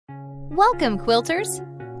Welcome, quilters!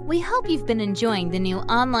 We hope you've been enjoying the new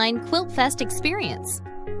online Quilt Fest experience.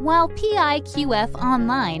 While PIQFO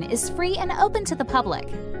Online is free and open to the public,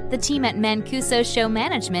 the team at PIQFO Show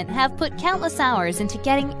Management have put countless hours into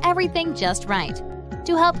getting everything just right.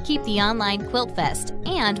 To help keep the online Quilt Fest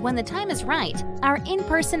and, when the time is right, our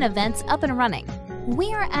in-person events up and running,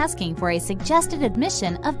 we are asking for a suggested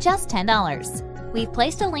admission of just $10. We've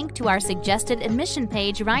placed a link to our suggested admission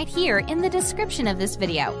page right here in the description of this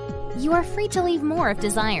video. You are free to leave more if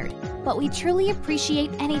desired, but we truly appreciate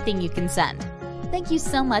anything you can send. Thank you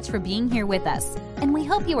so much for being here with us, and we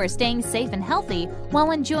hope you are staying safe and healthy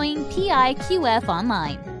while enjoying PIQFO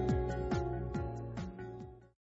Online.